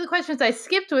funny, one of the questions I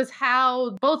skipped was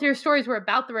how both your stories were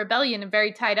about the rebellion and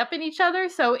very tied up in each other.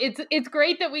 So it's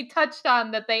great that we touched on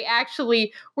that they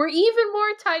actually were even more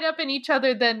tied up in each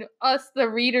other than us, the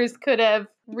readers, could have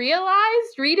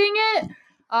realized reading it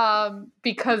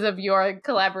because of your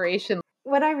collaboration.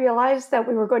 When I realized that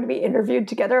we were going to be interviewed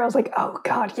together, I was like, oh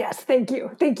God, yes, thank you.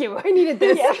 I needed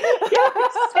this. Yeah,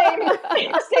 same.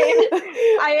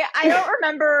 I don't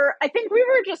remember. I think we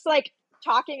were just like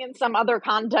talking in some other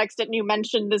context, and you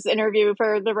mentioned this interview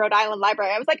for the Rhode Island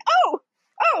Library. I was like, oh,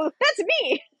 that's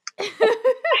me. They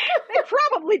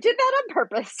probably did that on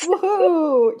purpose.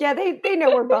 Woohoo! Yeah, they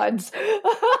know we're buds.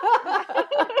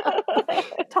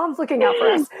 Tom's looking out for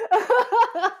us.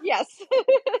 Yes.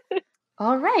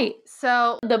 All right.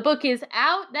 So the book is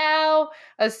out now.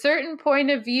 A Certain Point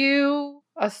of View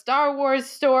A Star Wars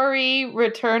story,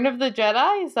 Return of the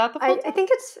Jedi? Is that the full title? I think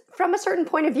it's, from a certain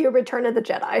point of view, Return of the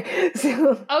Jedi.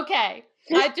 So. Okay.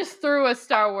 I just threw a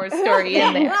Star Wars story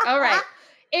in there. All right.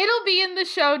 It'll be in the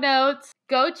show notes.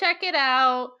 Go check it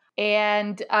out.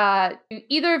 And do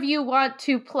either of you want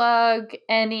to plug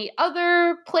any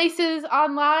other places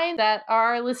online that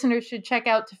our listeners should check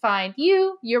out to find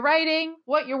you, your writing,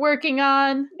 what you're working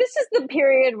on? This is the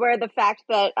period where the fact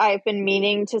that I've been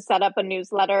meaning to set up a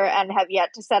newsletter and have yet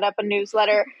to set up a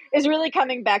newsletter is really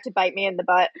coming back to bite me in the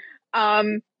butt.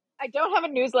 I don't have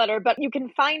a newsletter, but you can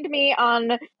find me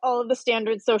on all of the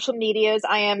standard social medias.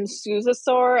 I am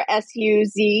Suzasaur,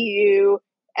 SUZUSAUR,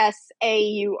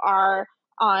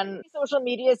 on a social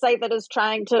media site that is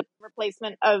trying to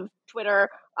replacement of Twitter.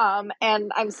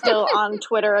 And I'm still on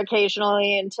Twitter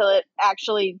occasionally until it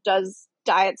actually does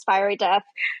die its fiery death.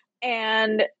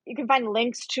 And you can find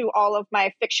links to all of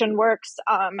my fiction works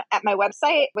at my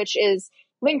website, which is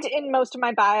linked in most of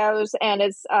my bios, and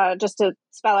it's just to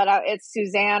spell it out, it's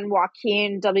Suzanne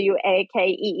Wakeen,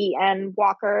 WAKEEN,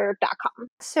 Walker.com.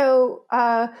 So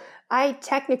I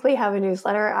technically have a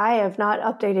newsletter. I have not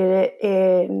updated it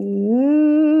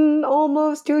in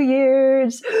almost 2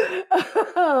 years.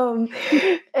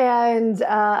 And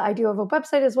I do have a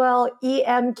website as well,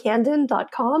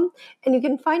 emcandon.com. And you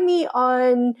can find me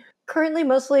on currently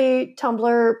mostly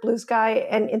Tumblr, Blue Sky,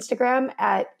 and Instagram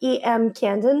at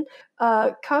emcandon.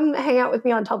 Come hang out with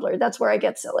me on Tumblr. That's where I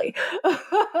get silly.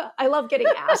 I love getting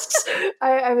asks.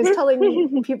 I was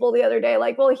telling people the other day,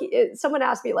 like, well, someone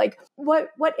asked me, like, what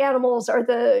animals are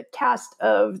the cast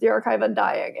of The Archive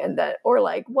Undying, and that, or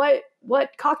like, what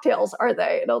cocktails are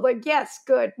they? And I was like, yes,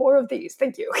 good, more of these,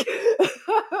 thank you.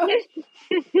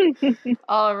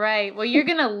 All right. Well, you're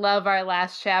gonna love our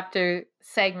last chapter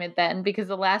segment then, because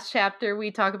the last chapter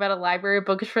we talk about a library of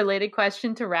bookish related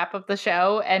question to wrap up the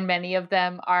show, and many of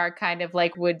them are kind of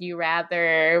like would you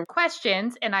rather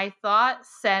questions. And I thought,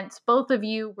 since both of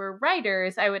you were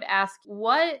writers, I would ask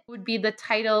what would be the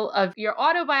title of your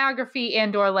autobiography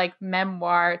and or like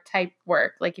memoir type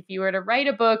work. Like if you were to write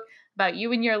a book about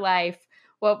you and your life,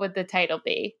 what would the title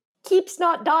be? Keeps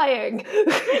Not Dying.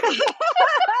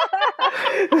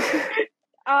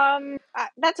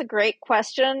 That's a great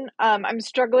question. I'm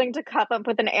struggling to come up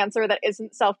with an answer that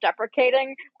isn't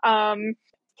self-deprecating.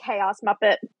 Chaos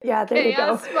Muppet. Yeah, there you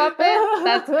go. Chaos Muppet.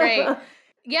 That's great.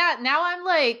 Yeah, now I'm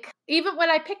like, even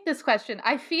when I picked this question,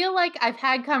 I feel like I've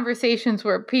had conversations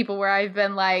where I've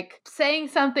been like saying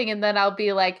something and then I'll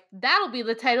be like, that'll be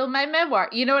the title of my memoir.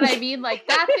 You know what I mean? Like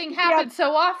that thing happens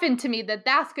so often to me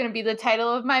that's going to be the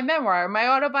title of my memoir, my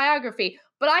autobiography.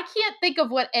 But I can't think of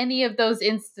what any of those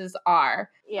instances are.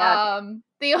 Yeah.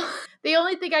 The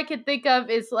only thing I can think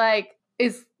of is I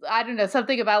don't know,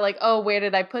 something about like, oh, where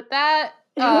did I put that?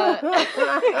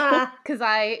 Because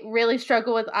I really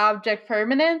struggle with object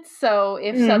permanence. So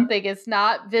if something is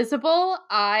not visible,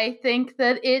 I think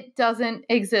that it doesn't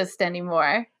exist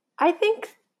anymore. I think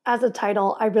as a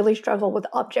title, I really struggle with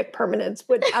object permanence,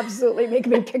 would absolutely make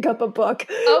me pick up a book.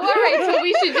 Oh, all right. So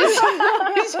we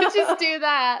should just do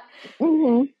that.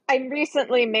 Mm-hmm. I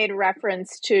recently made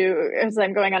reference to, as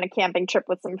I'm going on a camping trip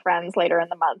with some friends later in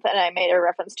the month, and I made a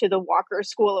reference to the Walker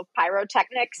School of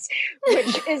Pyrotechnics,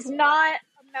 which is not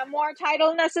a memoir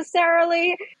title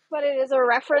necessarily, but it is a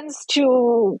reference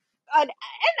to an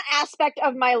aspect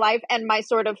of my life and my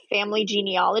sort of family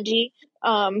genealogy.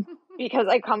 Because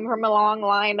I come from a long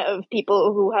line of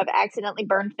people who have accidentally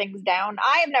burned things down.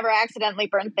 I have never accidentally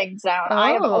burned things down.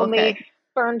 I have only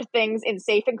burned things in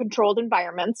safe and controlled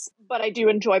environments, but I do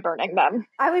enjoy burning them.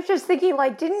 I was just thinking,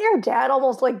 like, didn't your dad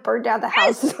almost like burn down the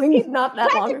house not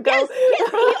that long ago? Yes, he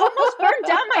almost burned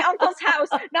down my uncle's house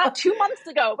not 2 months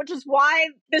ago, which is why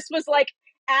this was like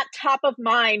at top of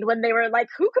mind when they were like,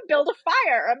 who could build a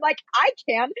fire? I'm like, I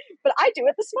can, but I do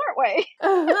it the smart way.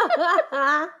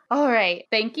 All right.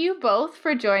 Thank you both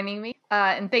for joining me.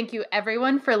 And thank you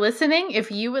everyone for listening.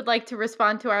 If you would like to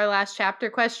respond to our last chapter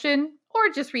question or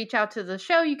just reach out to the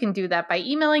show, you can do that by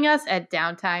emailing us at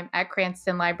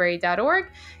downtime@cranstonlibrary.org.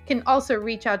 You can also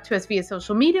reach out to us via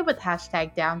social media with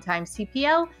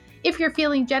 #DowntimeCPL. If you're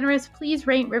feeling generous, please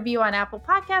rate and review on Apple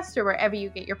Podcasts or wherever you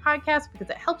get your podcasts because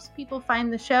it helps people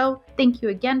find the show. Thank you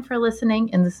again for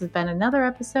listening, and this has been another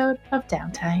episode of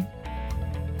Downtime.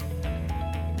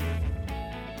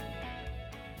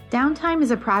 Downtime is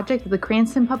a project of the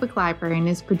Cranston Public Library and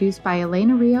is produced by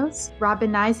Elena Rios,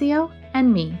 Robin Nizio,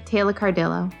 and me, Taylor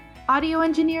Cardillo. Audio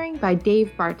engineering by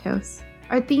Dave Bartos.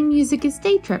 Our theme music is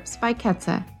Day Trips by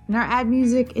Ketsa. and our ad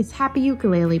music is Happy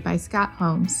Ukulele by Scott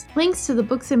Holmes. Links to the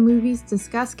books and movies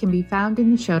discussed can be found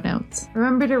in the show notes.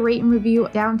 Remember to rate and review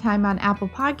Downtime on Apple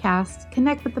Podcasts,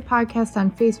 connect with the podcast on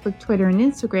Facebook, Twitter, and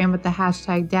Instagram with the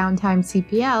hashtag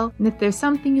DowntimeCPL, and if there's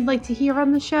something you'd like to hear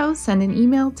on the show, send an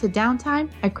email to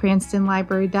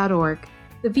downtime@cranstonlibrary.org.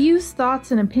 The views,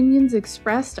 thoughts, and opinions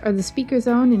expressed are the speaker's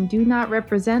own and do not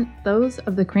represent those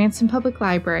of the Cranston Public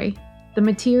Library. The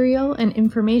material and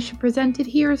information presented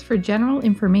here is for general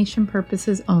information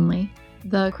purposes only.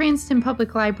 The Cranston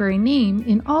Public Library name,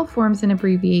 in all forms and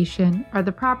abbreviation, are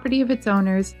the property of its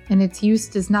owners, and its use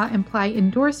does not imply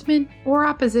endorsement or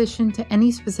opposition to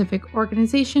any specific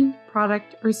organization,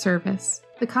 product, or service.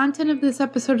 The content of this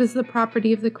episode is the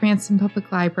property of the Cranston Public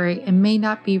Library and may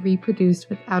not be reproduced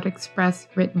without express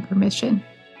written permission.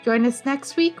 Join us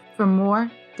next week for more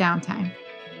Downtime.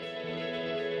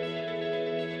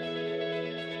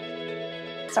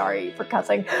 Sorry for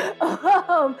cussing.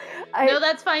 No,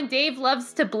 that's fine. Dave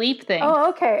loves to bleep things. Oh,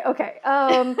 okay.